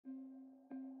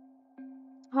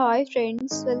Hi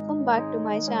friends, welcome back to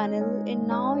my channel and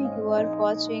now you are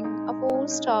watching a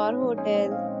 4-star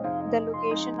hotel. The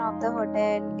location of the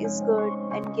hotel is good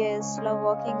and guests love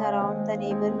walking around the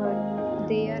neighborhood.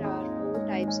 There are 4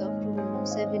 types of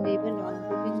rooms available on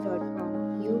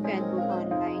booking.com. You can book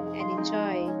online and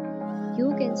enjoy.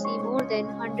 You can see more than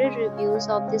 100 reviews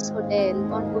of this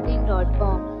hotel on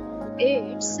booking.com.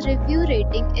 Its review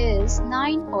rating is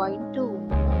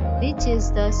 9.2, which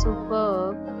is the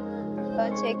superb. The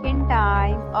check-in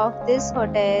time of this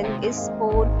hotel is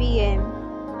 4 p.m.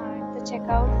 and the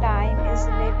checkout time is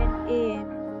 11 a.m.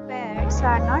 Pets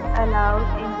are not allowed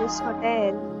in this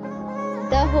hotel.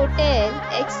 The hotel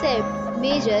accepts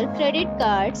major credit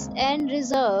cards and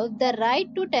reserves the right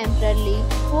to temporarily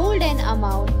hold an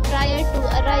amount prior to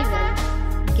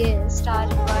arrival. Guests are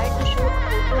required to show a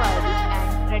photo ID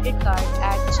and credit card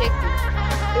at check-in.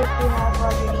 If you have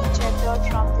already checked out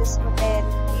from this hotel,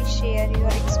 please share your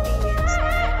experience in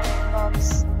the comment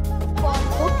box. For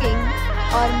booking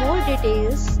or more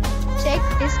details, check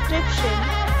description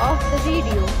of the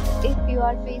video. If you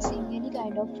are facing any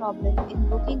kind of problem in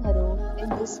booking a room in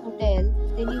this hotel,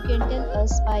 then you can tell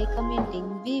us by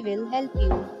commenting. We will help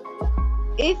you.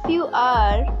 If you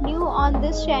are new on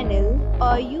this channel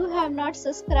or you have not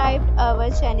subscribed our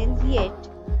channel yet,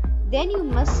 then you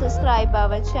must subscribe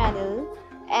our channel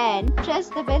and press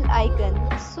the bell icon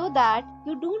so that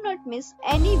you do not miss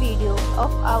any video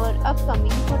of our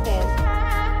upcoming hotel.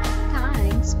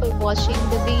 Thanks for watching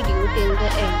the video till the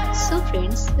end. So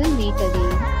friends, we'll meet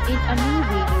again in a new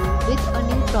video with a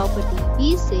new property.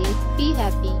 Be safe, be happy.